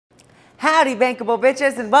Howdy, bankable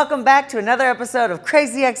bitches, and welcome back to another episode of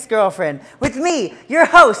Crazy Ex-Girlfriend with me, your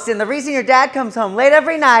host, and the reason your dad comes home late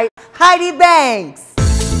every night, Heidi Banks.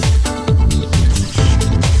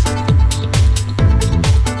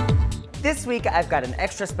 This week, I've got an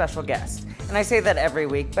extra special guest, and I say that every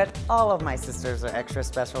week, but all of my sisters are extra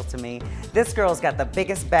special to me. This girl's got the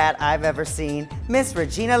biggest bat I've ever seen, Miss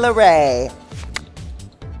Regina La-Rae.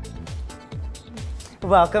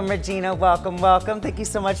 Welcome, Regina. Welcome, welcome. Thank you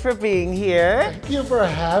so much for being here. Thank you for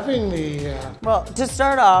having me. Well, to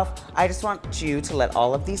start off, I just want you to let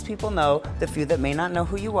all of these people know, the few that may not know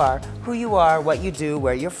who you are, what you do,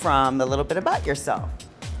 where you're from, a little bit about yourself.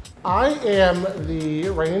 I am the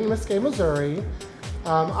reigning Miss Gay Missouri.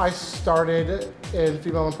 I started in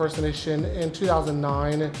female impersonation in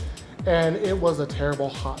 2009, and it was a terrible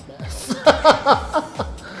hot mess.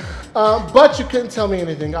 But you couldn't tell me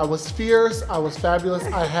anything. I was fierce, I was fabulous.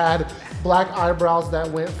 I had black eyebrows that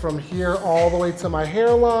went from here all the way to my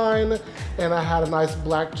hairline, and I had a nice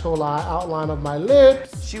black chola outline of my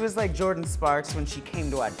lips. She was like Jordan Sparks when she came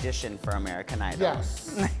to audition for American Idol.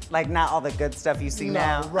 Yes. Like not all the good stuff you see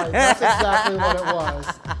now. Right, that's exactly what it was.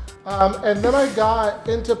 And then I got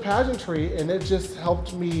into pageantry, and it just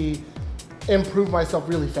helped me improve myself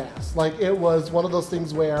really fast. Like, it was one of those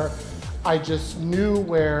things where I just knew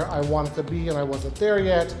where I wanted to be and I wasn't there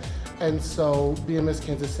yet. And so being Miss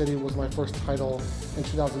Kansas City was my first title in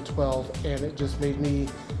 2012, and it just made me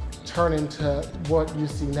turn into what you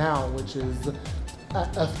see now, which is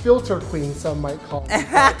a filter queen, some might call me.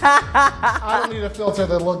 I don't need a filter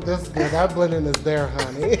that look this good. That blending is there,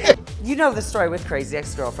 honey. You know the story with Crazy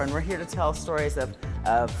Ex-Girlfriend. We're here to tell stories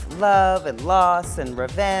of love and loss and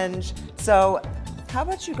revenge. So how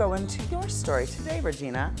about you go into your story today,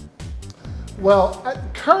 Regina? Well,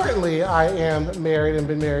 currently I am married and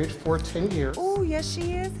been married for 10 years. Oh, yes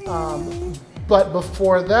she is. But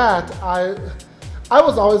before that, I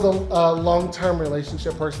was always a long-term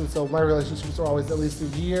relationship person, so my relationships were always at least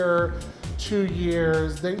a year, 2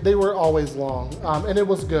 years. They were always long, and it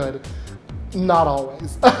was good. Not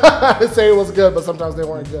always. I say it was good, but sometimes they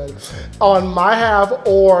weren't good. On my half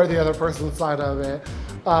or the other person's side of it.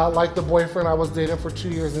 Like the boyfriend I was dating for 2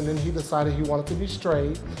 years, and then he decided he wanted to be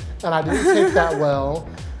straight, and I didn't take that well.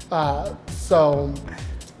 So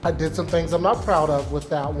I did some things I'm not proud of with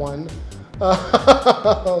that one.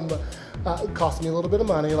 It cost me a little bit of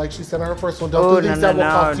money. Like she said in her first one, don't do things that will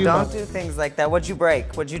cost you money. Don't do things like that. What'd you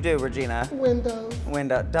break? What'd you do, Regina? Windows.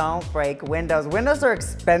 Don't break windows. Windows are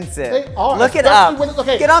expensive. They are. Look it up.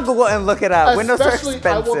 Okay. Get on Google and look it up. Windows are expensive.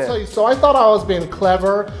 I will tell you. So I thought I was being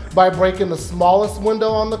clever by breaking the smallest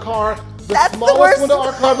window on the car. That's the worst window on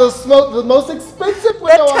our car, the most expensive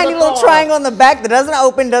window on the car. That tiny little triangle on the back that doesn't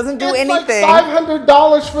open, doesn't do anything. It's like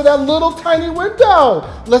 $500 for that little tiny window.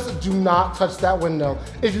 Listen, do not touch that window.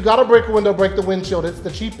 If you gotta break a window, break the windshield. It's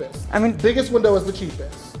the cheapest. I mean, biggest window is the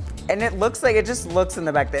cheapest. And it looks like, it just looks in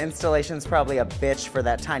the back, the installation's probably a bitch for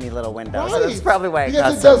that tiny little window. Right. So that's probably why it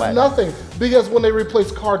costs so much. Because it does nothing. Because when they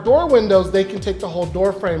replace car door windows, they can take the whole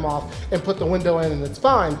door frame off and put the window in and it's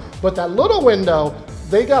fine. But that little window,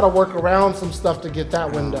 they gotta work around some stuff to get that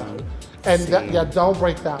window. And yeah, don't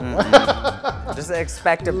break that one. Just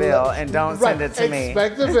expect a bill and don't send it to me.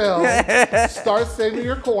 Expect a bill. Start saving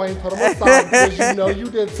your coin, put them aside because you know you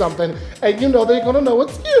did something, and you know they're gonna know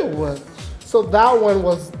it's you. So that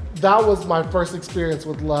was my first experience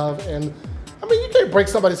with love, and I mean, you can't break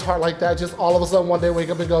somebody's heart like that. Just all of a sudden one day wake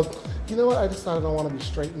up and go, you know what? I decided I want to be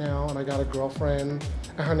straight now, and I got a girlfriend,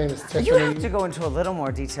 and her name is Tiffany. You have to go into a little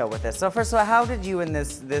more detail with this. So first of all, how did you and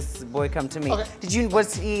this boy come to meet? Okay.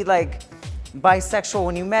 Was he like bisexual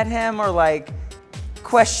when you met him, or like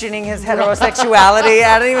questioning his heterosexuality?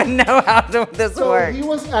 I don't even know how this works. He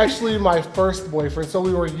was actually my first boyfriend, so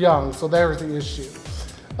we were young, so there was the issue.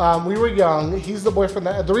 We were young. He's the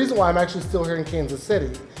boyfriend the reason why I'm actually still here in Kansas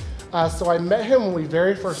City. So I met him when we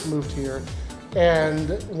very first moved here.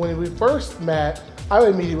 And when we first met, I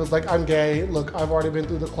immediately was like, I'm gay. Look, I've already been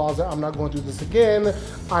through the closet. I'm not going to do this again.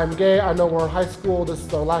 I'm gay. I know we're in high school. This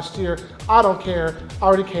is our last year. I don't care. I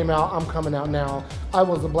already came out. I'm coming out now. I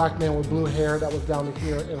was a black man with blue hair that was down to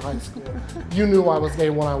here in high school. You knew I was gay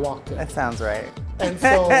when I walked in. That sounds right. And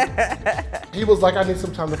so he was like, I need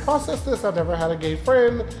some time to process this. I've never had a gay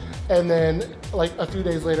friend. And then like a few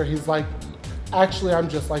days later, he's like, actually, I'm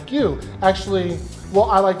just like you. Actually, well,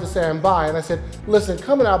 I like to say I'm bi. And I said, listen,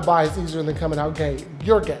 coming out bi is easier than coming out gay.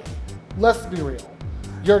 You're gay. Let's be real.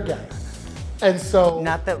 You're gay. And so...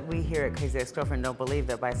 Not that we here at Crazy Ex-Girlfriend don't believe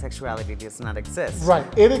that bisexuality does not exist. Right,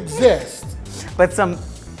 it exists. But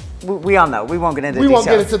we all know, we won't get into details. We won't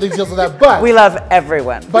get into the details of that, but... We love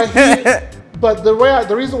everyone. But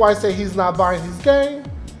the reason why I say he's not bi and he's gay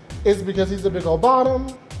is because he's a big old bottom,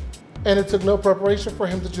 and it took no preparation for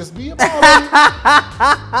him to just be a bottom.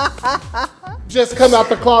 Just come out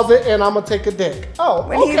the closet and I'm gonna take a dick. Oh,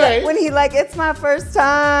 okay. When he like, it's my first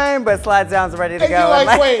time, but slides down's ready to go. You're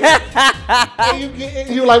like, wait.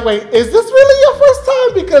 And you're like, wait, is this really your first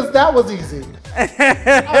time? Because that was easy.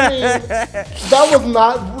 I mean, that was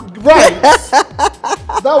not right.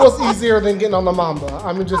 That was easier than getting on the Mamba.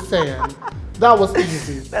 I mean, just saying. That was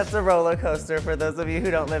easy. That's a roller coaster for those of you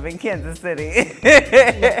who don't live in Kansas City.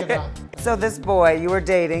 So this boy you were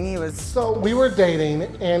dating, So we were dating,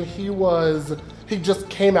 and he just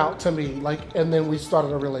came out to me, like, and then we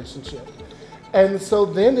started a relationship. And so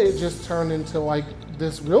then it just turned into like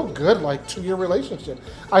this real good, like 2-year relationship.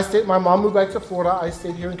 My mom moved back to Florida. I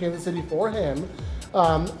stayed here in Kansas City for him.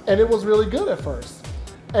 And it was really good at first.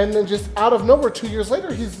 And then just out of nowhere, 2 years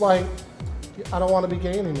later, he's like, I don't want to be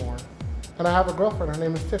gay anymore. And I have a girlfriend. Her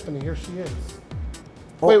name is Tiffany. Here she is.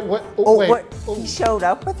 Wait, what? Oh, wait. What? He showed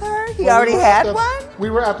up with her? He already had one? We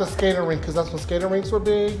were at the skater rink because that's when skater rinks were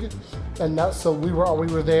big. And so we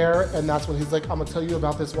were there, and that's when he's like, I'm going to tell you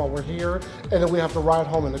about this while we're here. And then we have to ride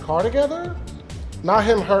home in the car together. Not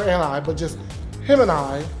him, her, and I, but just him and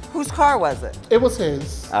I. Whose car was it? It was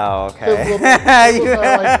his. Oh, okay.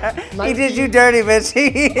 He did you dirty, bitch. He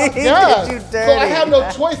did you dirty. So I had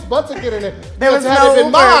no choice but to get in it. There was no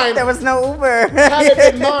Uber. There was no Uber. Had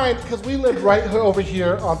it been mine, because we lived right over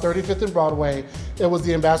here on 35th and Broadway. It was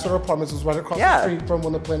the Ambassador Apartments. It was right across the street from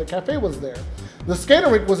when the Planet Cafe was there. The skater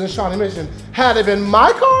rink was in Shawnee Mission. Had it been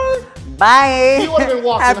my car, bye. He would have been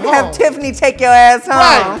walking home. Have Tiffany take your ass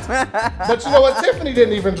home. Right. But you know what? Tiffany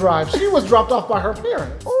didn't even drive. She was dropped off by her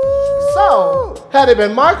parents. Ooh. So, had it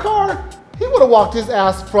been my car, he would have walked his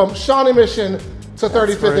ass from Shawnee Mission to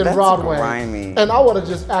 35th and Broadway. Grimy. And I would have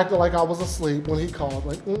just acted like I was asleep when he called.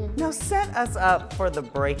 Like, Now set us up for the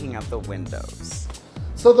breaking of the windows.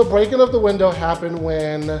 So the breaking of the window happened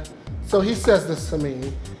when, so he says this to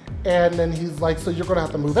me, and then he's like, so you're gonna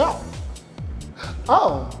have to move out.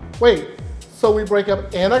 Oh, wait, so we break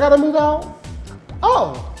up and I gotta move out?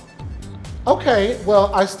 Oh, okay,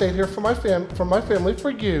 well, I stayed here for my family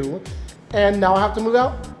for you, and now I have to move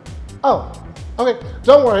out? Oh, okay,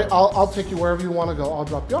 don't worry, I'll take you wherever you wanna go. I'll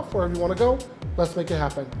drop you off wherever you wanna go. Let's make it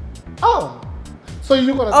happen. Oh, so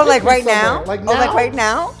you're gonna take like me right somewhere. now? Like now? Oh, like right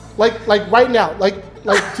now? Like right now, like,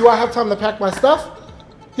 do I have time to pack my stuff?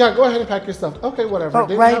 Yeah, go ahead and pack your stuff. Okay, whatever. But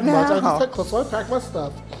Didn't right have much. now. I just had clothes, so I packed my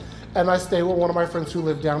stuff. And I stayed with one of my friends who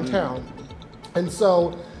lived downtown. And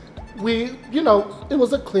so it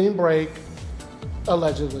was a clean break,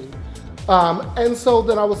 allegedly. And so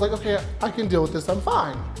then I was like, okay, I can deal with this, I'm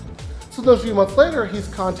fine. So then a few months later, he's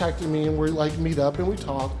contacting me and we're like meet up and we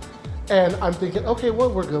talk. And I'm thinking, okay, well,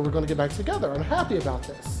 we're good, we're gonna get back together. I'm happy about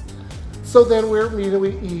this. So then we're meeting,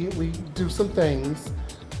 we eat, we do some things.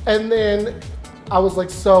 And then I was like,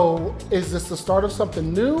 so is this the start of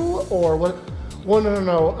something new or what? Well,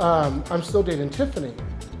 no, I'm still dating Tiffany.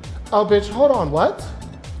 Oh, bitch, hold on, what?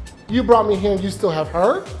 You brought me here and you still have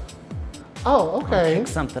her? Oh, okay. I'll kick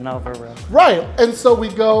something over real quick. Right, and so we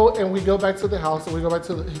go back to the house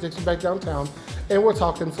and he takes me back downtown and we're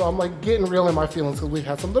talking. So I'm like getting real in my feelings because we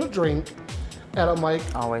had something to drink. And I'm like,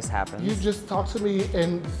 always happens. You just talked to me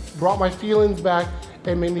and brought my feelings back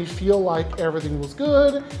and made me feel like everything was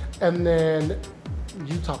good. And then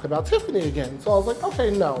you talk about Tiffany again. So I was like, okay,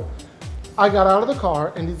 no. I got out of the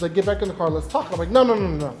car and he's like, get back in the car, let's talk. I'm like,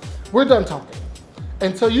 no. We're done talking.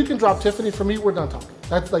 Until you can drop Tiffany for me, we're done talking.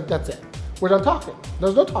 That's it. We're done talking.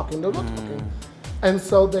 There's no talking, talking. And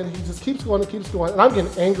so then he just keeps going and keeps going. And I'm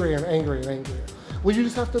getting angrier and angrier and angrier. Well, you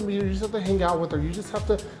just have to meet her, you just have to hang out with her, you just have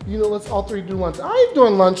to, let's all three do lunch. I ain't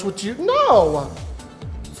doing lunch with you, no.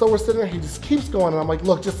 So we're sitting there, he just keeps going, and I'm like,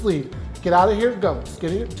 look, just leave. Get out of here, go. Just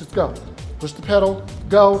get here, just go. Push the pedal,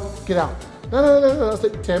 go, get out. No. I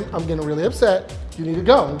said, Tim, I'm getting really upset. You need to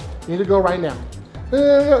go. You need to go right now.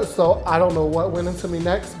 No. So I don't know what went into me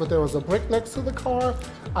next, but there was a brick next to the car.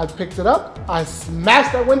 I picked it up, I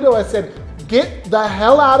smashed that window, I said, get the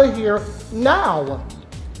hell out of here now.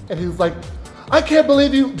 And he was like, I can't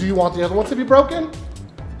believe you. Do you want the other one to be broken?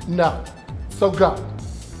 No. So go.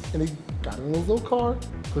 And he got in his little car,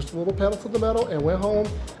 pushed the little pedal to the metal, and went home.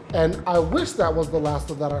 And I wish that was the last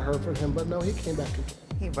of that I heard from him, but no, he came back again.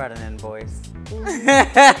 He brought an invoice. He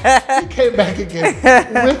came back again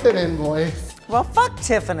with an invoice. Well, fuck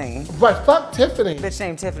Tiffany. Right, fuck Tiffany. Bitch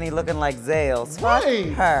named Tiffany looking like Zales. Right.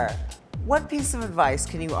 Fuck her. What piece of advice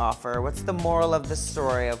can you offer? What's the moral of the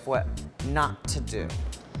story of what not to do?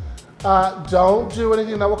 Don't do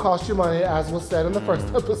anything that will cost you money, as was said in the first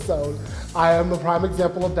episode. I am the prime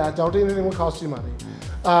example of that. Don't do anything that will cost you money.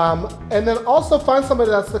 And then also find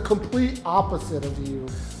somebody that's the complete opposite of you,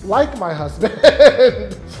 like my husband,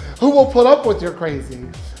 who will put up with your crazy.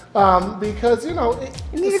 Because, you know,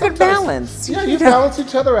 you need a good balance. Yeah, you balance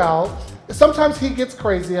each other out. Sometimes he gets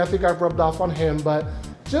crazy. I think I've rubbed off on him, but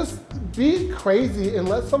just be crazy and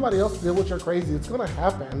let somebody else deal with your crazy. It's gonna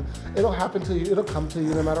happen. It'll happen to you. It'll come to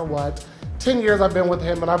you no matter what. 10 years I've been with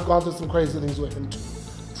him and I've gone through some crazy things with him too.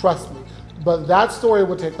 Trust me. But that story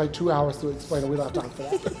would take like 2 hours to explain, and we don't have time for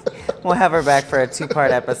that. We'll have her back for a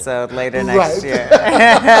 2-part episode later next year.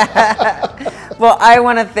 Well, I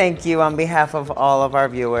want to thank you on behalf of all of our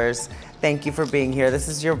viewers. Thank you for being here. This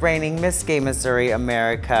is your reigning Miss Gay Missouri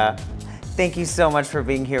America. Thank you so much for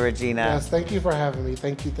being here, Regina. Yes, thank you for having me.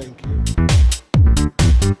 Thank you, thank you.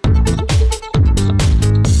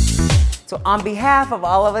 So on behalf of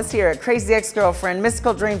all of us here at Crazy Ex-Girlfriend,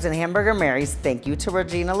 Mystical Dreams, and Hamburger Mary's, thank you to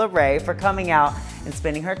Regina La-Rae for coming out and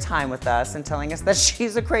spending her time with us and telling us that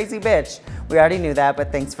she's a crazy bitch. We already knew that,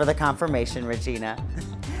 but thanks for the confirmation, Regina.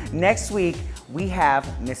 Next week, we have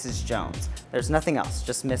Mrs. Jones. There's nothing else,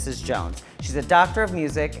 just Mrs. Jones. She's a doctor of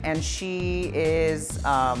music, and she is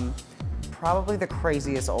probably the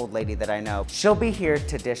craziest old lady that I know. She'll be here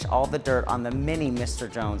to dish all the dirt on the many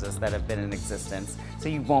Mr. Joneses that have been in existence, so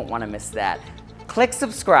you won't want to miss that. Click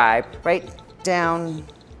subscribe right down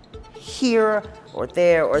here or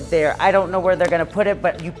there or there. I don't know where they're gonna put it,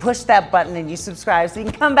 but you push that button and you subscribe so you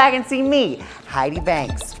can come back and see me, Heidi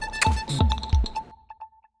Banks.